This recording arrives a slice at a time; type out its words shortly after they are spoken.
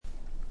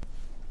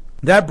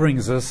That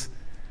brings us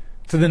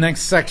to the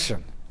next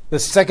section, the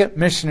second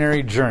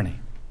missionary journey.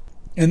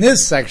 In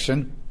this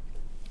section,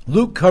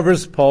 Luke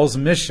covers Paul's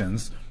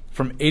missions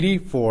from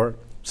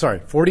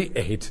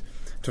 48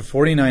 to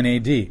 49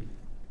 AD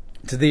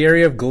to the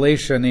area of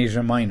Galatia and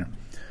Asia Minor.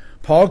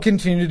 Paul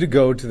continued to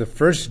go to the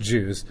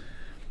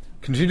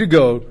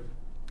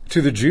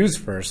Jews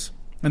first,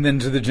 and then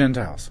to the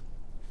Gentiles.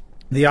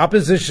 The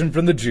opposition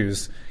from the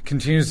Jews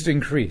continues to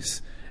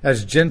increase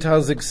as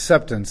Gentiles'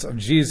 acceptance of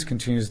Jesus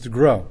continues to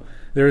grow.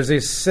 There is a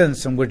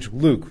sense in which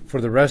Luke,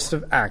 for the rest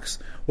of Acts,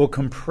 will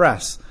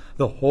compress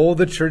the whole of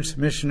the church's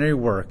missionary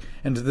work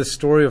into the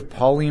story of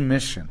Pauline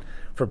mission.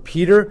 For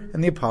Peter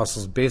and the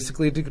apostles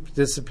basically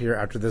disappear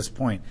after this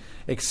point,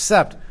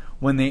 except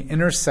when they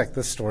intersect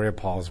the story of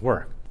Paul's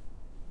work.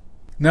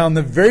 Now, in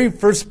the very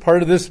first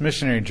part of this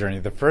missionary journey,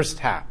 the first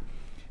half,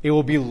 it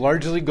will be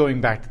largely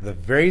going back to the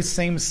very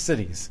same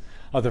cities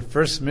of the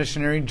first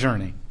missionary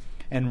journey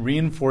and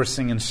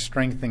reinforcing and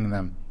strengthening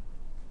them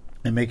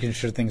and making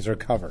sure things are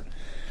covered.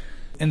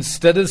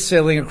 Instead of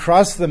sailing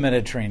across the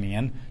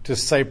Mediterranean to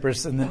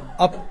Cyprus and then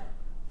up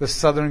the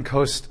southern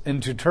coast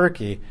into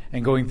Turkey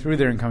and going through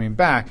there and coming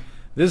back,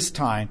 this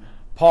time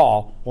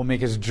Paul will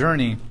make his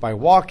journey by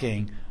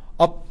walking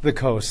up the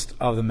coast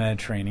of the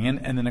Mediterranean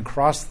and then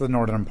across the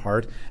northern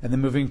part and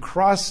then moving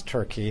across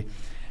Turkey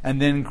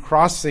and then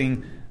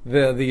crossing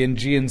the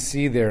Aegean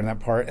Sea there in that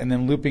part and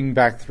then looping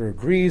back through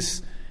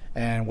Greece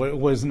and what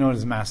was known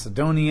as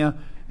Macedonia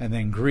and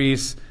then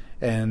Greece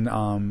and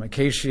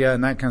Acacia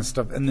and that kind of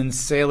stuff, and then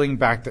sailing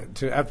back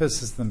to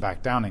Ephesus and then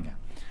back down again.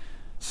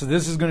 So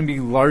this is going to be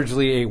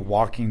largely a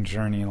walking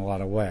journey in a lot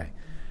of way.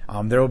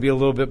 There will be a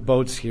little bit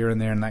boats here and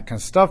there and that kind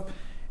of stuff,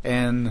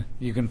 and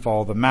you can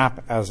follow the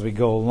map as we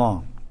go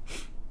along.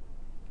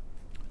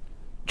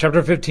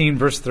 Chapter 15,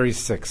 verse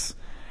 36.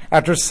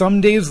 After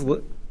some days,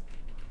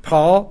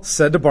 Paul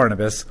said to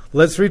Barnabas,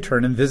 "Let's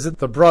return and visit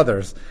the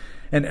brothers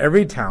in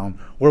every town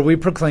where we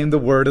proclaim the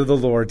word of the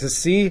Lord to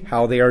see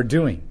how they are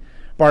doing."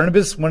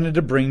 Barnabas wanted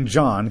to bring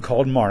John,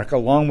 called Mark,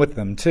 along with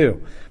them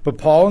too, but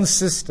Paul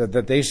insisted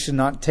that they should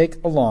not take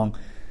along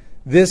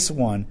this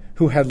one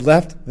who had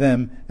left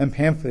them in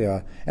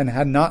Pamphylia and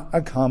had not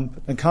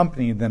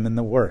accompanied them in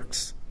the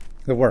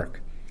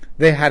work.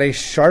 They had a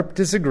sharp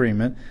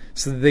disagreement,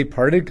 so that they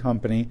parted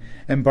company,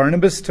 and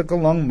Barnabas took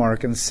along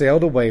Mark and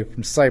sailed away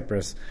from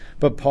Cyprus.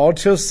 But Paul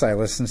chose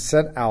Silas and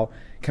set out,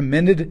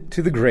 commended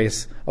to the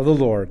grace of the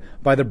Lord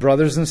by the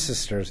brothers and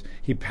sisters.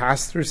 He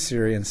passed through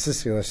Syria and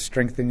Cilicia,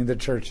 strengthening the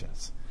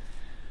churches.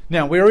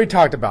 Now, we already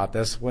talked about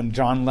this when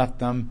John left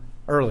them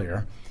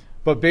earlier,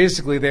 but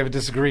basically they have a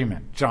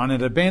disagreement. John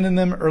had abandoned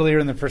them earlier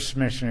in the first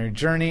missionary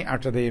journey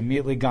after they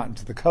immediately got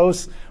into the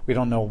coast. We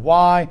don't know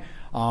why,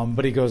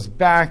 but he goes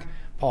back.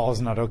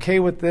 Paul's not okay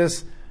with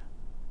this.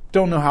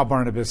 Don't know how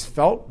Barnabas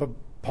felt, but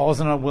Paul's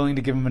not willing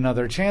to give him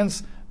another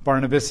chance.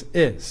 Barnabas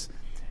is.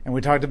 And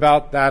we talked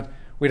about that.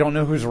 We don't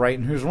know who's right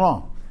and who's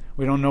wrong.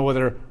 We don't know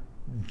whether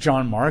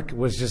John Mark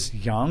was just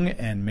young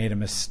and made a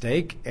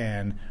mistake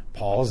and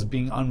Paul's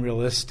being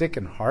unrealistic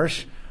and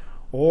harsh,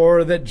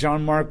 or that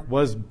John Mark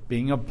was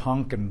being a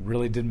punk and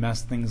really did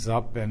mess things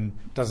up and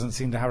doesn't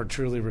seem to have a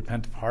truly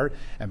repentant heart,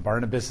 and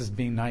Barnabas is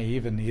being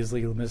naive and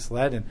easily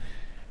misled, and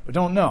we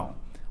don't know.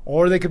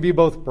 Or they could be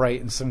both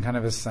bright in some kind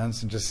of a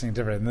sense and just seem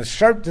different. And the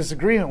sharp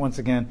disagreement, once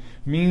again,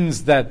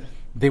 means that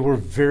they were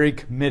very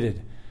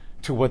committed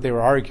to what they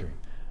were arguing.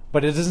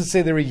 But it doesn't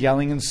say they were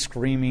yelling and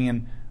screaming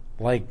and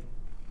like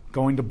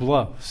going to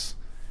blows.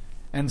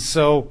 And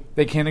so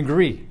they can't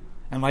agree.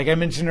 And like I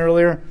mentioned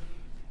earlier,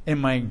 in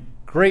my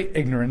great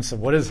ignorance of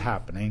what is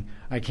happening,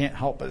 I can't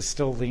help but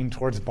still lean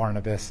towards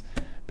Barnabas,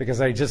 because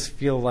I just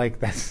feel like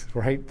that's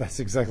right. That's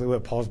exactly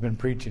what Paul's been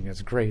preaching: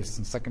 is grace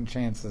and second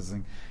chances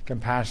and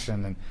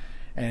compassion.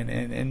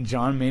 And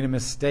John made a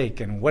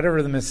mistake, and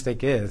whatever the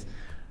mistake is,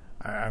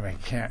 I mean,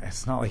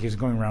 it's not like he was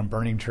going around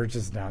burning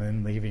churches down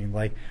and leaving.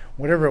 Like,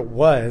 whatever it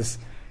was,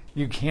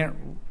 you can't.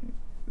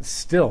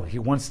 Still, he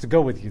wants to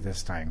go with you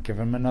this time. Give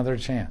him another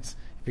chance.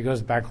 If he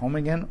goes back home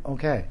again,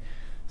 okay.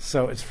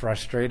 So it's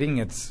frustrating,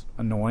 it's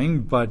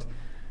annoying, but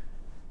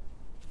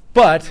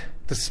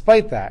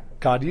despite that,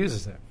 God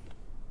uses it.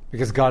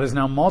 Because God has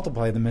now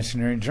multiplied the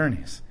missionary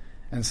journeys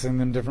and sent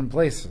them different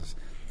places.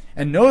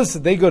 And notice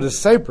that they go to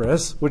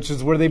Cyprus, which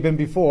is where they've been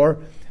before,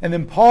 and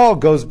then Paul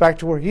goes back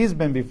to where he's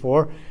been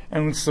before.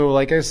 And so,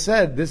 like I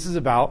said, this is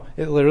about,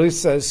 it literally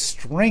says,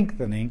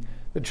 strengthening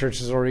the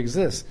churches that already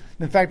exist.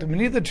 In fact,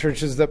 many of the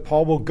churches that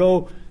Paul will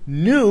go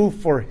new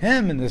for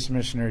him in this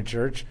missionary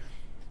church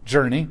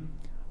journey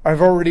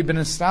have already been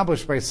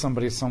established by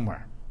somebody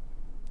somewhere.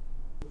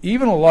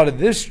 Even a lot of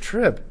this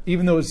trip,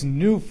 even though it's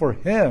new for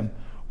him,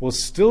 will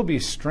still be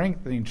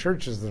strengthening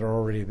churches that are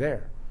already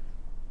there.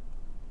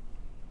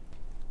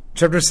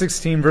 Chapter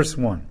 16, verse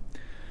 1.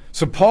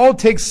 So Paul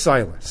takes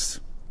Silas.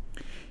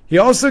 He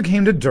also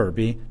came to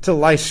Derbe, to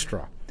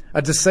Lystra.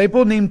 A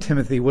disciple named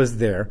Timothy was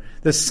there,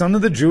 the son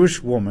of the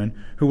Jewish woman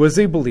who was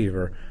a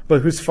believer,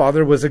 but whose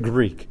father was a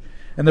Greek.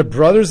 And the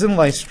brothers in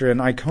Lystra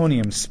and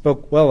Iconium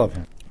spoke well of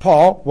him.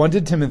 Paul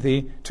wanted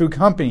Timothy to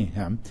accompany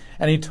him,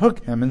 and he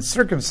took him and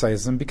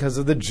circumcised him because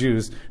of the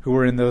Jews who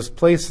were in those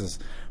places.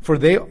 For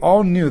they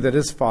all knew that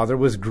his father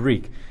was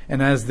Greek,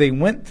 and as they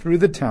went through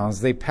the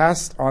towns, they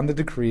passed on the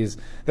decrees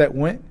that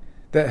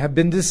had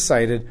been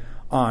decided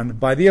on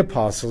by the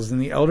apostles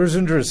and the elders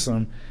in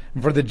Jerusalem,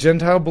 and for the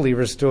Gentile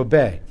believers to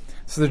obey.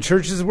 So the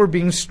churches were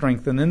being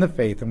strengthened in the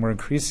faith and were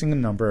increasing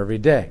in number every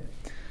day.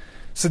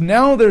 So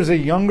now there's a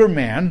younger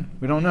man,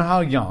 we don't know how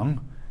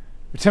young,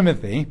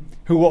 Timothy,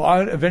 who will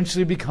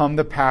eventually become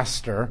the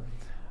pastor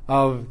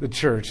of the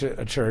church,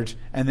 a church,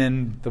 and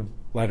then the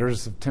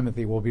letters of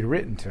Timothy will be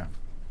written to him.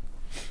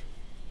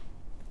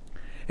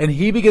 And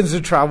he begins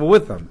to travel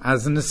with them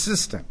as an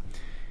assistant.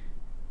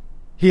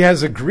 He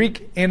has a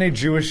Greek and a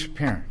Jewish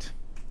parent,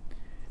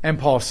 and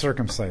Paul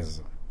circumcises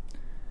him.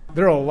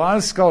 There are a lot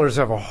of scholars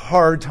who have a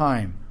hard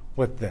time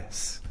with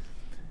this.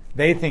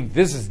 They think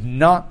this is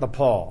not the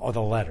Paul of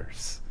the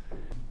letters.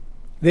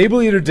 They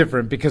believe they're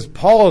different because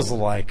Paul is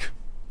like,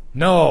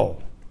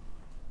 no,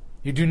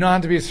 you do not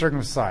have to be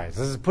circumcised.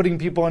 This is putting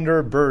people under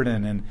a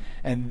burden,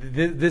 and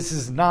this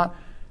is not.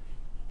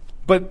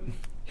 But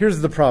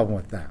here's the problem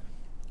with that.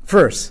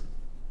 First,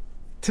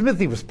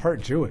 Timothy was part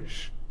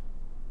Jewish.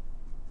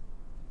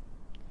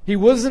 He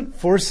wasn't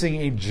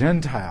forcing a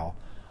Gentile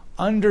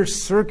under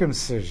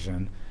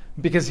circumcision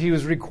because he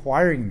was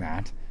requiring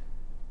that.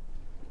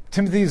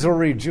 Timothy's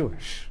already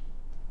Jewish.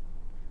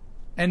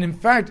 And in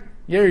fact,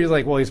 yeah, you're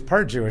like, well, he's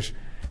part Jewish.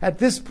 At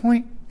this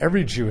point,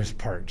 every Jew is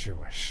part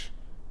Jewish,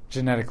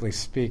 genetically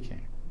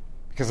speaking,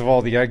 because of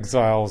all the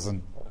exiles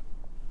and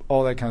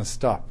all that kind of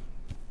stuff.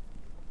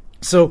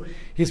 So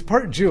he's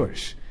part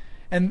Jewish,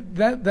 and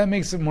that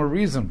makes it more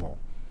reasonable.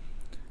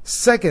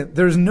 Second,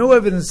 there's no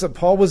evidence that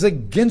Paul was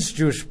against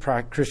Jewish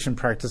Christian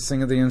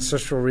practicing of the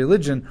ancestral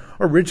religion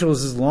or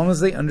rituals as long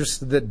as they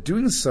understood that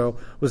doing so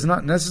was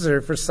not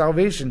necessary for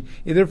salvation,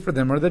 either for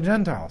them or the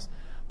Gentiles.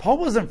 Paul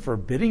wasn't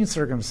forbidding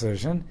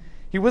circumcision.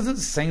 He wasn't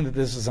saying that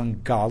this was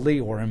ungodly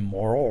or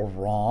immoral or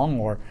wrong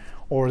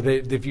or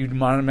that if you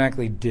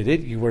automatically did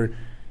it, you were...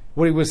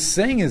 What he was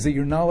saying is that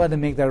you're not allowed to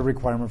make that a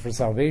requirement for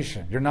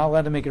salvation. You're not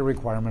allowed to make it a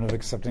requirement of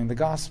accepting the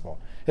gospel.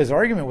 His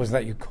argument was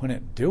that you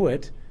couldn't do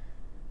it.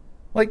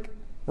 Like,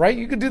 right?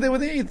 You could do that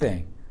with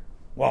anything.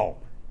 Well,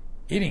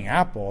 eating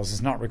apples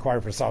is not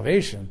required for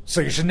salvation,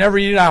 so you should never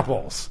eat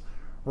apples.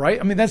 Right?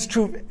 I mean, that's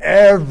true of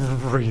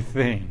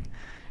everything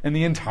in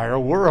the entire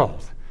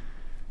world.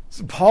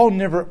 So Paul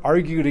never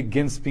argued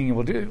against being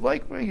able to do it.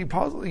 Like,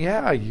 Paul,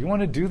 yeah, you want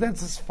to do that?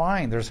 That's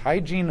fine. There's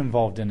hygiene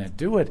involved in it.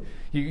 Do it.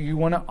 You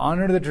want to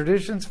honor the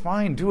traditions?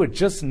 Fine, do it.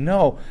 Just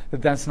know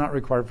that that's not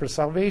required for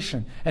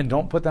salvation, and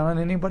don't put that on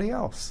anybody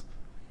else.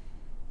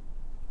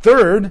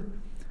 Third,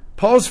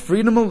 Paul's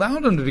freedom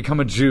allowed him to become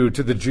a Jew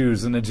to the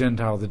Jews and a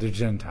Gentile to the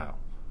Gentile.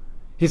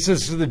 He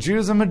says, to the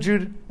Jews I'm a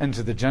Jew, and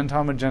to the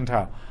Gentile I'm a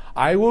Gentile.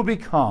 I will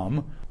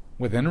become,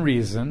 within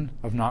reason,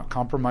 of not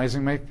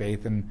compromising my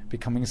faith and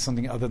becoming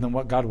something other than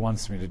what God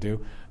wants me to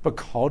do, but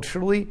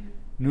culturally,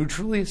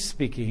 neutrally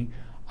speaking,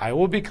 I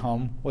will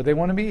become what they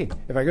want to be.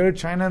 If I go to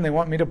China and they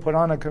want me to put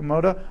on a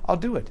kimono, I'll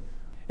do it.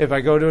 If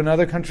I go to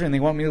another country and they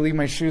want me to leave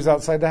my shoes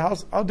outside the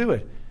house, I'll do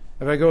it.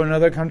 If I go to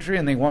another country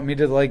and they want me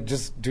to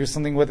just do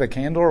something with a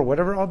candle or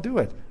whatever, I'll do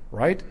it,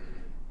 right?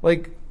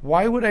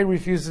 Why would I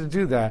refuse to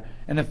do that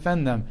and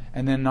offend them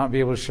and then not be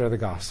able to share the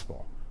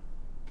gospel?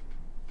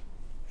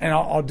 And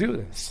I'll do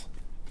this.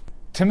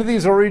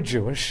 Timothy's already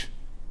Jewish.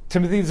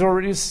 Timothy's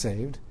already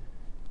saved.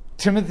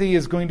 Timothy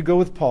is going to go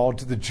with Paul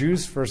to the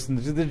Jews first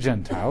and to the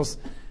Gentiles.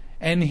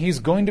 And he's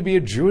going to be a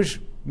Jewish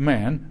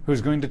man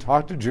who's going to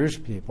talk to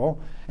Jewish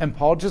people. And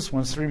Paul just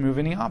wants to remove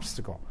any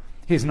obstacle.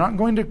 He's not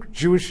going to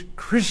Jewish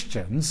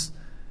Christians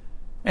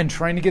and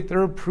trying to get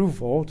their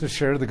approval to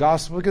share the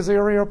gospel because they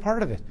already are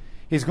part of it.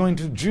 He's going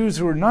to Jews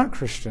who are not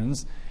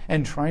Christians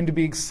and trying to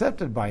be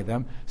accepted by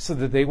them so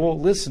that they will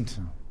listen to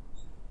him.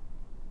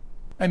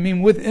 I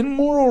mean, within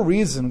moral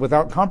reason,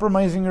 without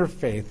compromising your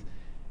faith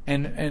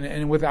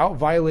and without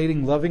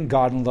violating loving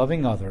God and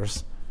loving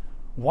others,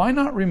 why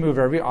not remove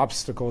every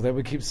obstacle that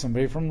would keep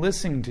somebody from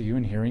listening to you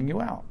and hearing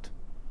you out?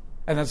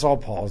 And that's all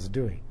Paul is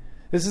doing.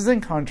 This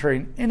isn't contrary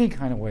in any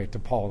kind of way to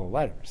Paul the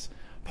Letters.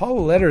 Paul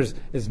the Letters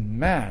is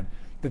mad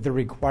that they're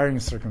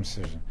requiring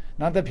circumcision,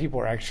 not that people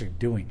are actually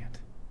doing it.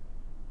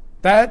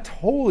 That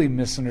totally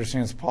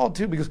misunderstands Paul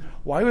too, because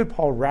why would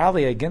Paul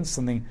rally against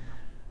something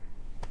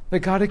that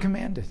God had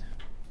commanded?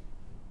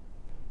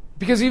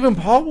 Because even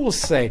Paul will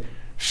say,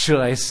 should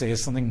I say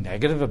something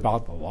negative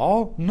about the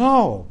law?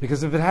 No,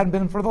 because if it hadn't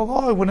been for the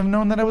law, I wouldn't have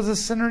known that I was a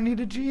sinner and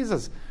needed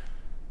Jesus.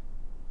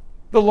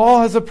 The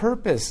law has a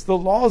purpose. The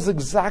law is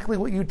exactly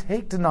what you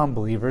take to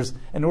non-believers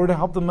in order to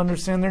help them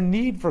understand their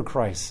need for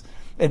Christ.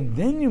 And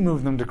then you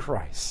move them to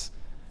Christ.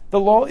 The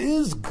law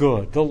is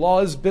good. The law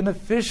is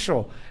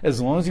beneficial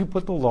as long as you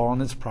put the law in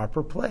its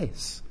proper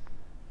place.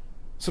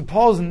 So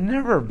Paul's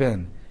never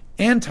been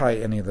anti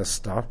any of this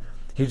stuff.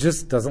 He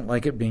just doesn't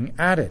like it being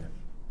added.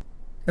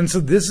 And so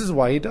this is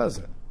why he does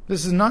it.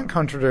 This is not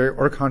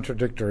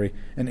contradictory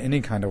in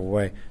any kind of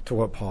way to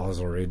what Paul has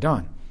already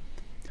done.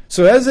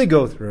 So as they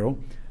go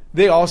through,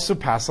 they also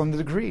pass on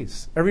the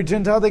decrees. Every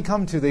Gentile they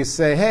come to, they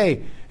say,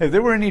 hey, if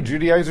there were any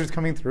Judaizers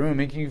coming through and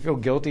making you feel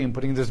guilty and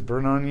putting this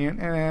burden on you,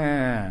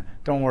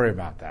 don't worry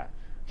about that.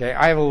 Okay,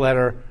 I have a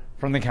letter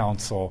from the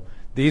council.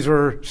 These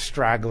were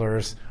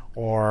stragglers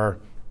or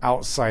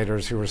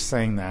outsiders who were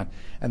saying that.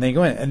 And they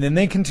go in. And then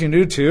they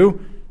continue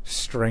to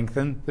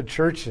strengthen the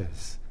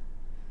churches.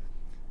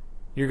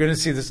 You're going to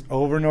see this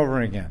over and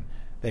over again.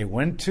 They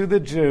went to the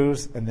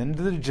Jews and then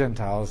to the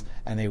Gentiles,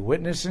 and they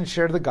witnessed and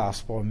shared the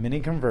gospel, and many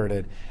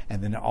converted.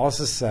 And then it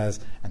also says,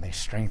 and they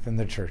strengthened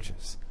the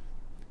churches.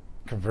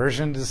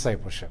 Conversion and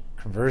discipleship.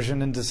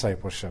 Conversion and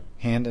discipleship.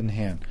 Hand in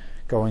hand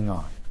going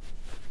on.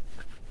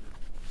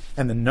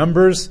 And the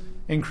numbers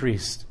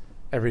increased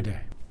every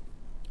day.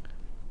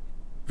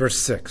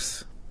 Verse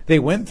 6. They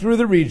went through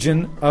the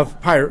region of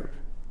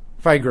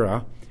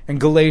Phrygia and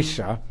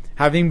Galatia,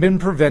 having been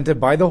prevented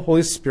by the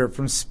Holy Spirit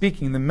from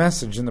speaking the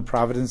message in the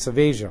province of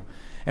Asia.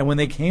 And when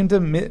they came to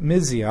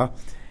Mysia,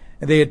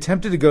 they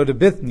attempted to go to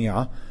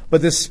Bithynia,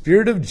 but the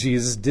Spirit of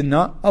Jesus did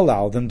not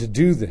allow them to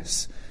do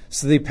this.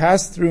 So they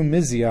passed through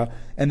Mysia,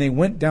 and they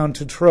went down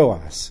to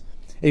Troas.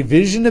 A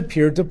vision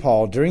appeared to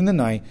Paul during the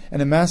night,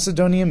 and a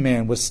Macedonian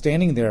man was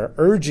standing there,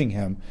 urging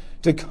him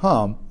to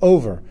come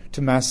over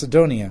to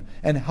Macedonia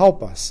and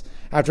help us.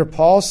 After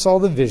Paul saw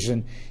the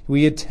vision,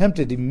 we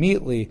attempted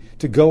immediately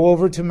to go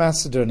over to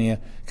Macedonia,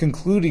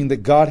 concluding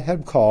that God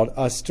had called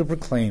us to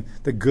proclaim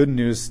the good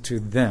news to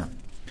them.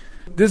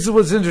 This is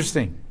what's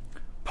interesting.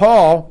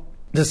 Paul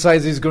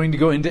decides he's going to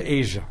go into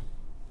Asia,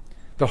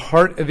 the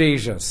heart of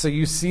Asia. So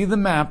you see the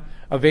map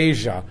of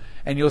Asia,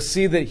 and you'll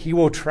see that he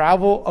will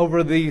travel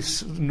over the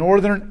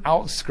northern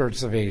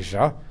outskirts of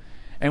Asia.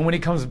 And when he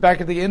comes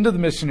back at the end of the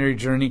missionary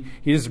journey,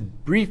 he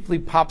just briefly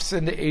pops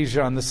into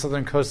Asia on the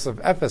southern coast of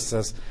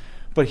Ephesus,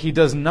 but he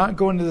does not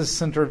go into the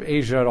center of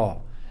Asia at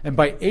all. And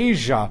by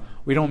Asia,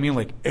 we don't mean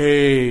like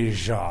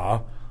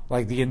Asia,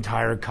 like the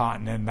entire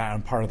continent,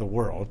 that part of the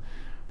world.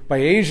 By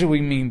Asia,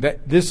 we mean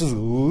that this is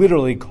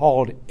literally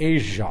called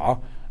Asia,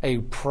 a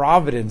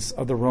province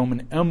of the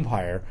Roman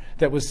Empire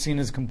that was seen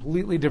as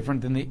completely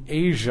different than the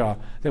Asia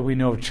that we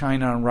know of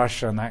China and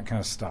Russia and that kind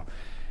of stuff.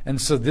 And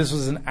so this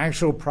was an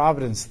actual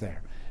providence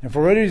there. And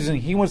for whatever reason,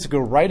 he wants to go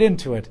right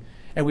into it,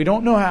 and we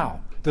don't know how.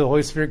 Did the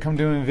Holy Spirit come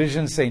to him in vision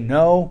and say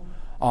no?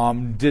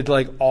 Did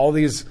like all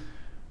these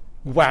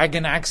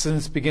wagon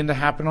accidents begin to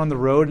happen on the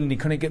road and he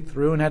couldn't get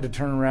through and had to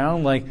turn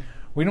around? Like,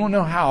 we don't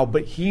know how,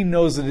 but he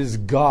knows it is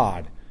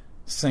God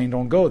saying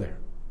don't go there.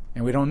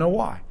 And we don't know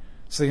why.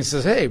 So he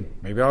says, hey,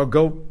 maybe I'll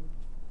go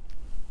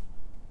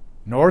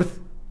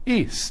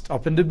northeast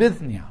up into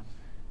Bithynia.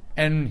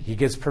 And he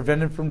gets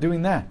prevented from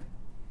doing that.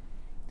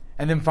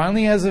 And then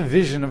finally he has a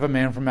vision of a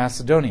man from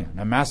Macedonia.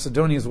 Now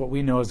Macedonia is what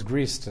we know as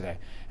Greece today,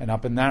 and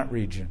up in that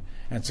region.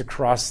 And it's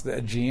across the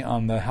Aegean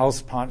on the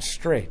Hellespont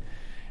Strait.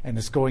 And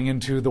it's going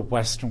into the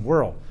Western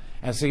world.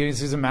 And so he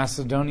sees a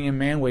Macedonian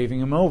man waving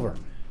him over.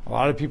 A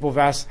lot of people have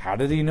asked, how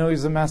did he know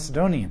he's a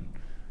Macedonian?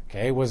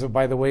 Okay, was it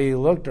by the way he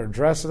looked or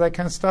dressed or that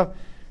kind of stuff?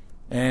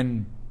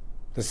 And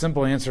the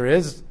simple answer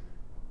is,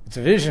 it's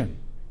a vision.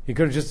 He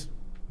could have just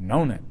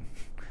known it.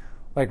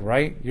 Like,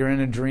 right? You're in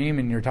a dream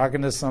and you're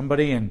talking to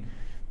somebody, and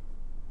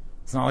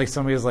it's not like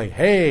somebody's like,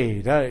 hey,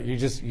 you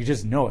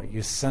just know it.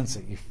 You sense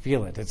it. You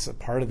feel it. It's a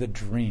part of the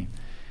dream.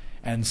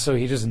 And so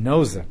he just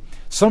knows it.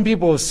 Some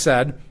people have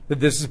said that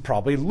this is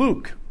probably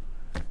Luke.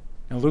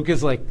 And Luke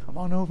is like, come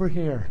on over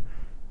here.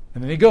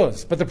 And then he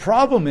goes. But the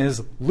problem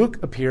is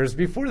Luke appears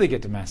before they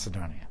get to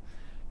Macedonia.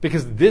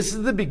 Because this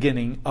is the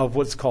beginning of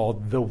what's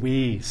called the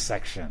we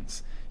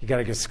sections. You got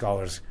to give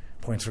scholars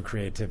points for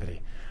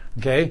creativity.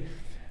 Okay?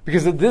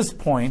 Because at this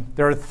point,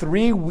 there are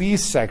 3 we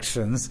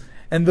sections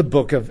in the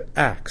book of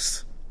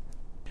Acts.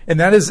 And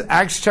that is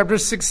Acts chapter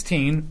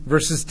 16,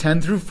 verses 10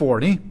 through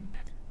 40,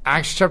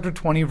 Acts chapter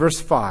 20, verse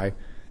 5,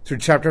 through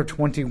chapter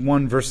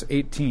 21, verse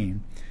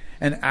 18,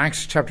 and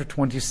Acts chapter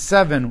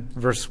 27,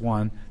 verse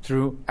 1,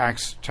 through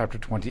Acts chapter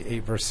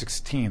 28, verse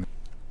 16.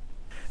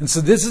 And so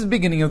this is the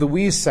beginning of the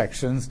we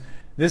sections.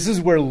 This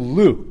is where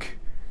Luke,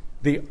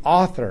 the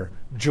author,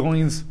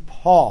 joins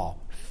Paul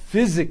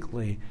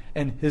physically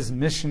in his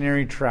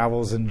missionary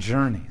travels and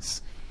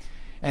journeys.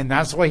 And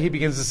that's why he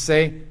begins to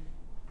say,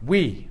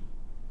 we,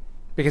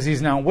 because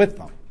he's now with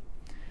them.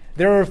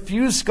 There are a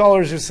few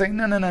scholars who say,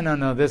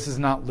 no, this is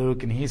not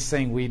Luke, and he's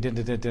saying we, and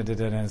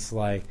it's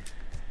like,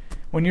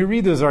 when you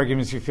read those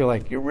arguments, you feel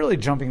like you're really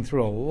jumping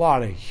through a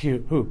lot of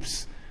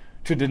hoops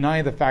to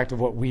deny the fact of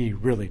what we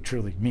really,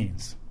 truly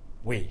means.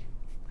 We.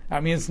 I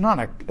mean, there's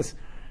not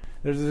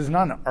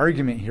an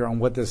argument here on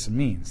what this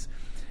means.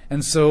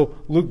 And so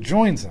Luke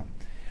joins them.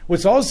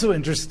 What's also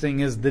interesting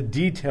is the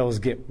details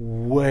get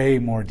way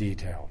more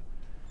detailed.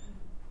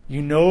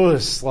 You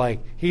notice, like,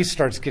 he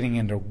starts getting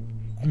into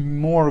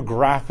more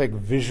graphic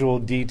visual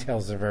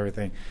details of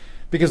everything.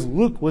 Because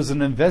Luke was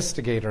an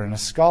investigator and a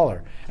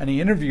scholar, and he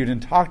interviewed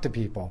and talked to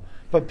people.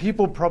 But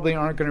people probably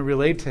aren't going to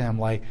relate to him,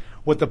 like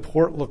what the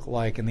port looked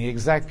like and the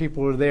exact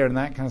people who were there and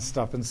that kind of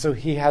stuff. And so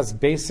he has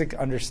basic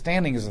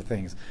understandings of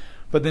things.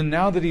 But then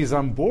now that he's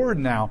on board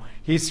now,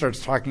 he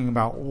starts talking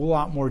about a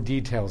lot more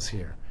details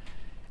here.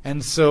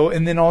 And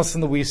then all of a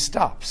sudden the we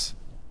stops.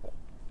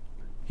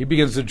 He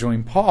begins to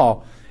join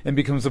Paul and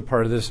becomes a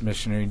part of this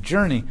missionary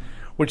journey,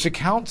 which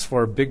accounts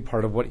for a big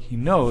part of what he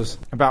knows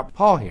about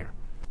Paul here.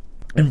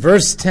 In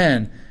verse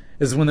 10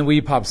 is when the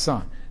we pops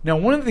on. Now,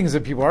 one of the things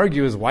that people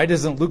argue is, why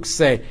doesn't Luke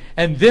say,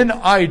 and then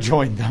I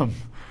joined them,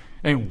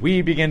 and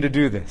we began to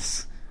do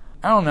this?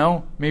 I don't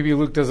know. Maybe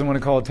Luke doesn't want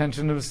to call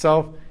attention to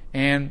himself,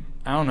 and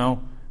I don't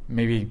know,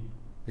 maybe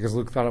because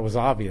Luke thought it was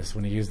obvious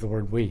when he used the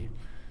word we.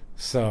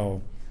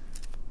 So,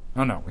 I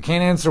don't know. We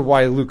can't answer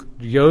why Luke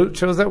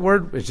chose that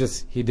word. It's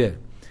just he did.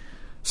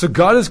 So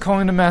God is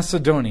calling to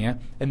Macedonia,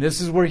 and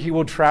this is where he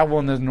will travel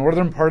in the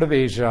northern part of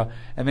Asia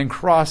and then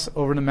cross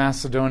over to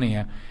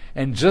Macedonia.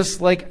 And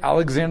just like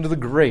Alexander the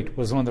Great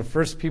was one of the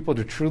first people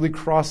to truly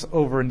cross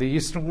over in the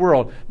Eastern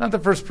world, not the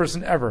first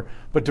person ever,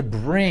 but to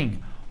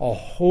bring a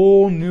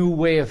whole new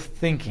way of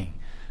thinking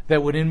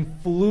that would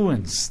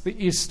influence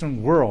the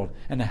Eastern world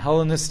and a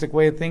Hellenistic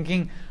way of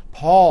thinking,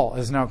 Paul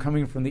is now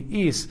coming from the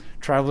East,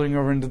 traveling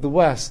over into the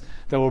West,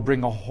 that will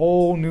bring a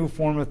whole new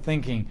form of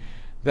thinking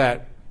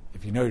that,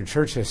 if you know your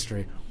church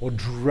history, will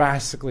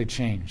drastically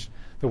change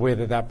the way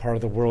that part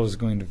of the world is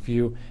going to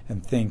view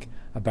and think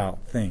about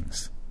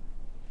things.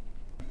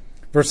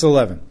 Verse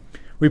 11,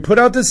 we put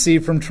out to sea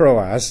from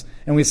Troas,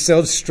 and we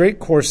sailed straight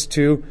course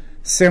to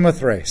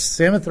Samothrace.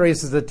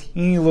 Samothrace is a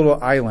teeny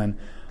little island.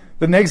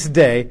 The next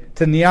day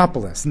to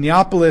Neapolis.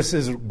 Neapolis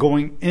is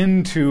going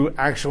into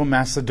actual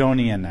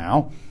Macedonia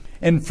now.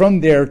 And from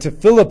there to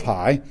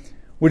Philippi,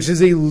 which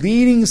is a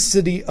leading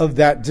city of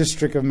that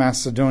district of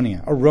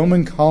Macedonia, a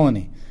Roman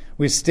colony.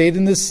 We stayed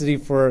in this city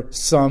for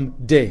some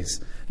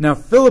days. Now,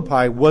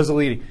 Philippi was a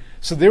leading.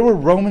 So there were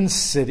Roman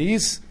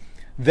cities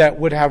that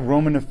would have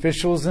Roman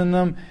officials in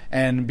them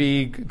and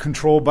be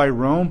controlled by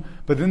Rome,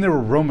 but then there were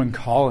Roman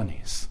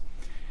colonies.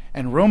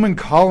 And Roman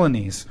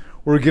colonies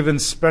were given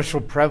special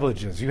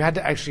privileges. You had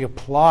to actually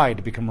apply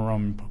to become a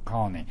Roman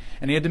colony.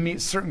 And you had to meet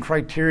certain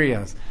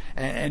criteria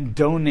and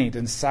donate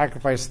and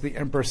sacrifice to the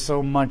emperor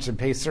so much and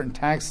pay certain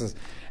taxes.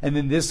 And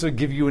then this would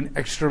give you an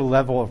extra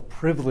level of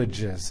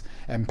privileges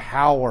and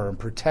power and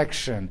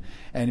protection.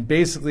 And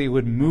basically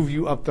would move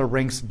you up the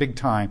ranks big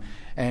time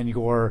and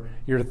your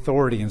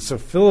authority. And so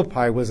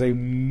Philippi was a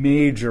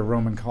major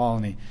Roman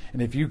colony.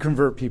 And if you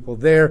convert people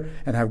there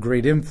and have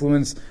great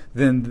influence,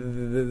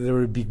 then there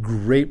would be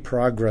great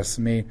progress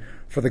made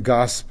for the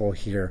gospel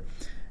here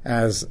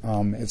as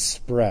it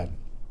spread.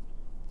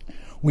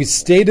 We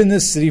stayed in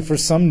this city for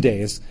some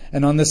days,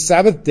 and on the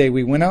Sabbath day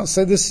we went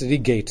outside the city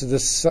gate to the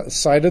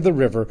side of the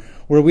river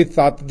where we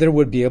thought that there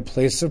would be a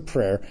place of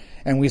prayer,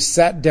 and we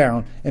sat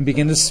down and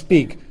began to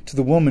speak to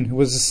the woman who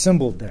was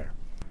assembled there.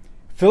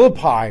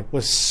 Philippi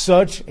was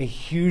such a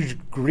huge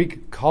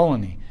Greek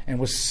colony and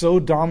was so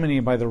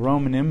dominated by the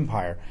Roman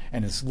Empire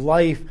and its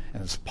life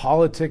and its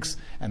politics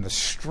and the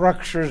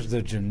structures,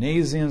 the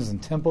gymnasiums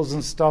and temples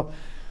and stuff,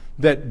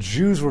 that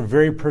Jews were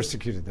very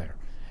persecuted there.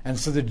 And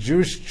so the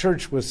Jewish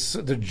church was,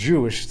 the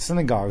Jewish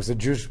synagogues, the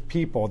Jewish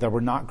people that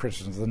were not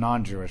Christians, the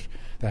non-Jewish,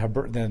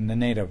 the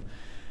native,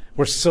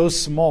 were so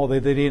small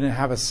that they didn't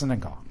have a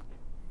synagogue.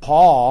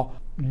 Paul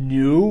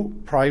knew,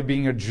 probably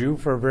being a Jew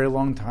for a very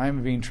long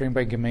time, being trained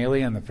by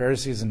Gamaliel and the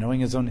Pharisees and knowing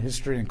his own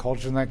history and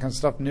culture and that kind of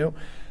stuff, knew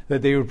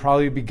that they would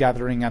probably be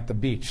gathering at the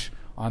beach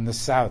on the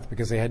Sabbath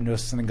because they had no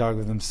synagogue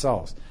of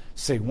themselves.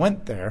 So they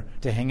went there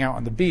to hang out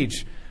on the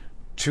beach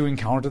to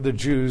encounter the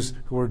Jews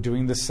who were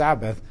doing the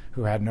Sabbath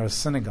who had no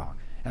synagogue.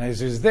 And as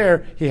he was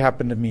there, he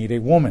happened to meet a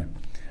woman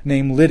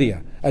named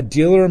Lydia, a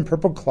dealer in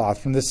purple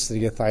cloth from the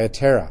city of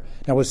Thyatira.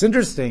 Now what's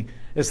interesting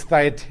is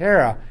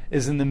Thyatira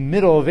is in the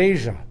middle of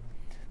Asia.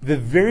 The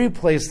very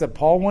place that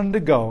Paul wanted to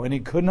go and he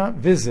could not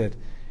visit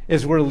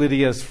is where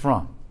Lydia is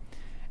from.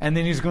 And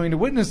then he's going to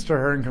witness to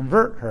her and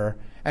convert her.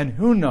 And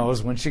who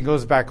knows when she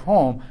goes back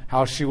home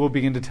how she will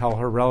begin to tell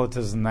her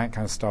relatives and that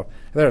kind of stuff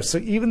there. So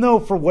even though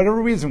for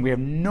whatever reason we have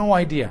no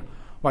idea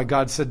why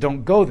God said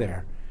don't go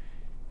there,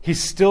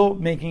 he's still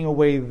making a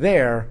way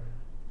there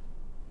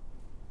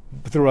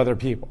through other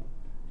people.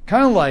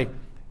 Kind of like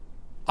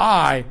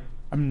I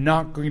am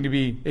not going to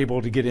be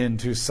able to get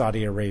into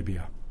Saudi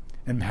Arabia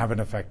and have an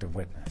effective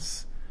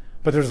witness.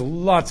 But there's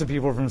lots of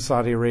people from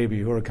Saudi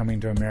Arabia who are coming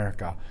to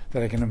America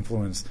that I can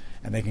influence,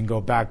 and they can go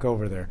back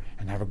over there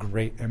and have a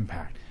great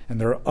impact. And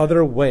there are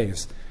other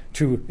ways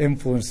to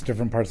influence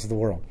different parts of the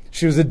world.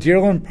 She was a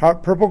dealer in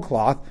purple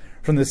cloth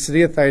from the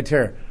city of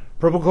Thyatira.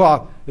 Purple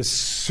cloth is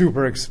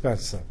super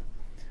expensive,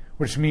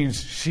 which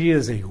means she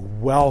is a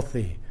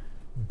wealthy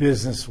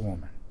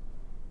businesswoman.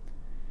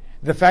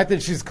 The fact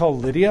that she's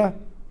called Lydia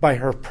by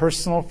her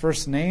personal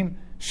first name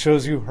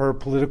shows you her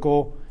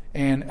political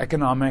and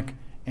economic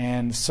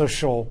and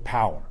social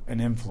power and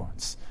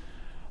influence.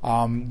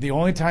 The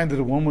only time that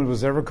a woman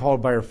was ever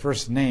called by her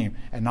first name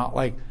and not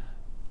like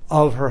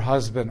of her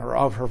husband or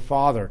of her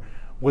father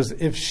was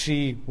if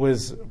she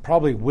was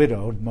probably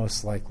widowed,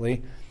 most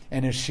likely,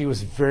 and if she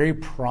was very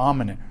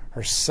prominent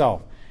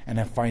herself in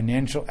a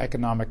financial,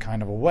 economic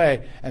kind of a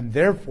way, and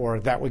therefore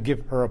that would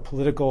give her a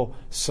political,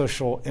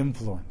 social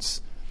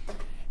influence.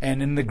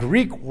 And in the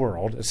Greek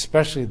world,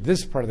 especially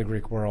this part of the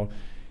Greek world,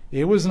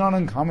 it was not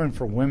uncommon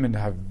for women to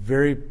have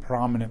very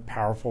prominent,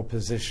 powerful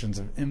positions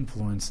of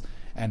influence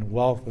and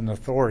wealth and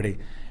authority,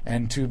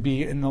 and to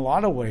be, in a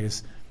lot of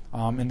ways,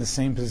 in the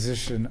same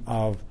position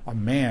of a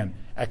man,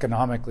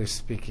 economically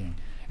speaking.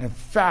 In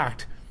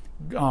fact,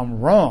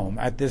 Rome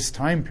at this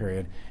time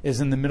period is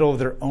in the middle of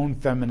their own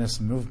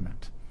feminist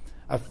movement,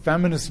 a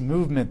feminist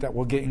movement that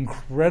will get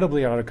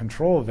incredibly out of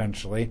control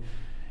eventually.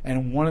 And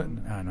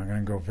I'm going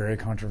to go very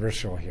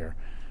controversial here,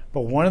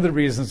 but one of the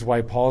reasons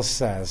why Paul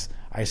says,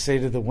 I say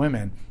to the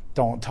women,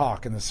 don't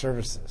talk in the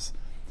services,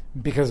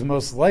 because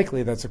most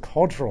likely that's a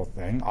cultural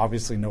thing.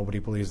 Obviously, nobody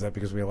believes that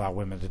because we allow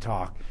women to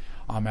talk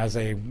as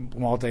a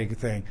multi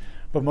thing.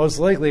 But most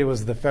likely it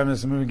was the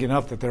feminist movement getting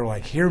up that they're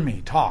like, hear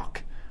me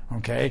talk,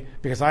 okay?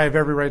 Because I have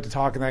every right to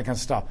talk and that kind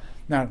of stuff.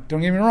 Now,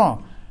 don't get me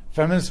wrong.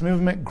 Feminist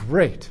movement,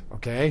 great,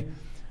 okay?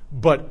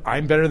 But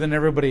I'm better than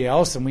everybody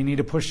else and we need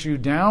to push you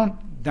down.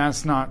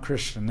 That's not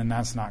Christian and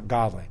that's not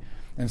godly.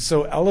 And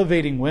so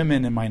elevating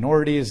women and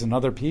minorities and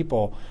other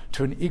people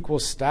to an equal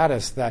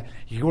status that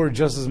you are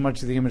just as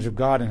much of the image of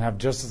God and have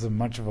just as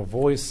much of a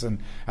voice and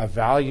a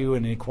value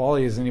and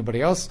equality as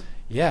anybody else,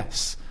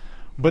 yes.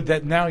 But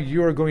that now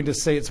you are going to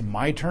say it's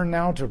my turn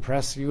now to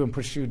oppress you and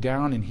push you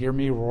down and hear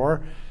me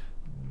roar,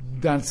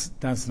 that's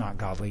not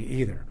godly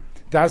either.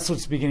 That's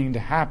what's beginning to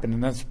happen,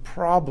 and that's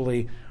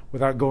probably,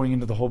 without going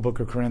into the whole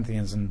book of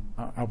Corinthians and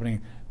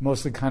opening,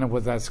 mostly kind of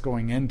what that's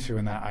going into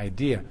in that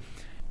idea.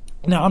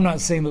 Now, I'm not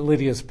saying that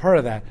Lydia is part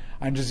of that.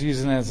 I'm just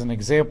using it as an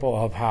example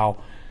of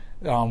how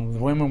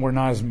women were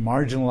not as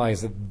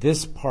marginalized at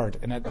this part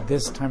and at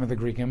this time of the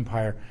Greek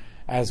Empire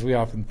as we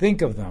often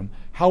think of them.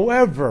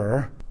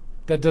 However,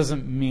 that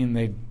doesn't mean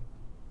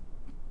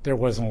there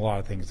wasn't a lot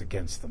of things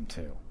against them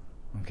too.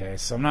 Okay,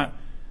 so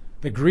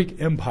the Greek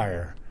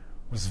Empire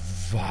was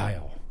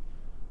vile.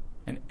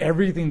 And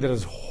everything that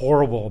is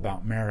horrible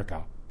about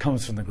America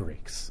comes from the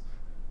Greeks.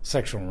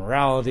 Sexual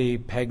immorality,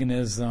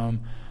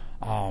 paganism,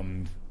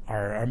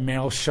 our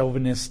male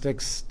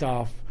chauvinistic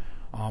stuff,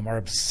 our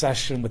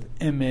obsession with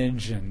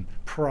image and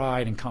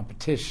pride and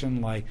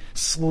competition, like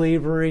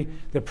slavery.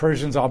 The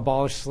Persians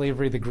abolished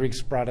slavery, the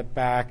Greeks brought it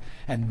back,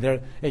 and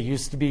it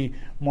used to be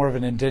more of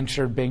an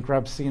indentured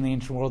bankruptcy in the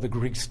ancient world. The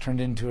Greeks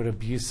turned into an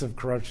abusive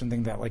corruption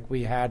thing that like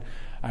we had.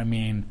 I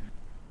mean,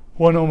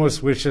 one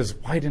almost wishes,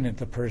 why didn't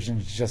the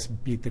Persians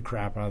just beat the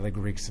crap out of the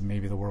Greeks and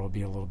maybe the world would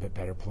be a little bit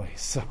better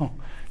place? So,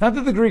 not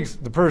that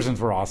the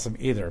Persians were awesome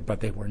either, but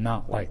they were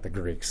not like the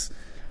Greeks.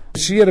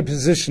 She had a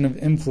position of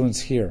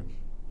influence here.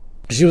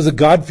 She was a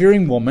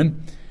God-fearing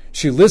woman.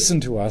 She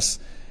listened to us,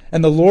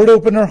 and the Lord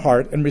opened her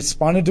heart and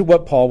responded to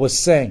what Paul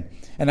was saying.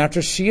 And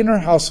after she and her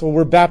household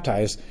were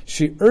baptized,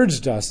 she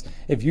urged us,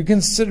 if you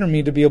consider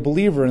me to be a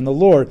believer in the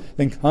Lord,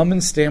 then come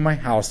and stay in my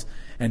house.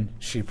 And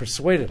she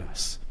persuaded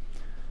us.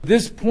 At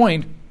this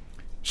point,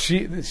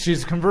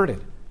 she's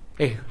converted.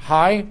 A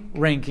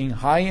high-ranking,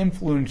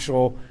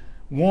 high-influential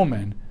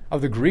woman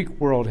of the Greek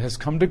world has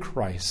come to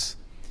Christ,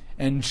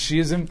 and she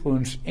is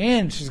influenced,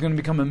 and she's going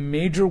to become a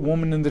major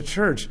woman in the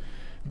church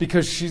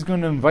because she's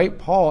going to invite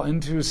Paul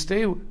into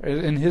stay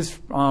in his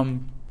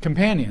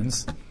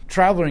companions,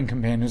 traveling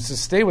companions, to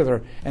stay with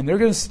her, and they're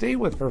going to stay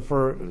with her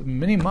for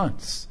many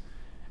months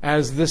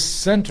as this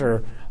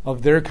center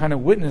of their kind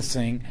of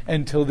witnessing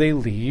until they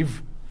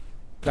leave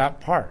that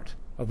part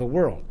of the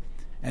world.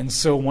 And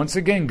so once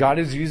again, God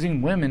is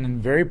using women in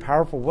very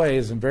powerful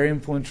ways and very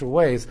influential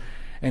ways.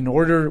 In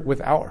order,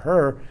 without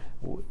her,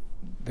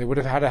 they would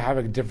have had to have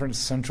a different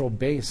central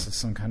base of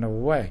some kind of a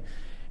way.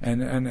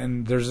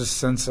 And there's a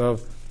sense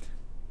of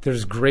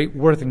there's great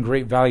worth and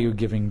great value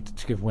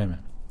to give women.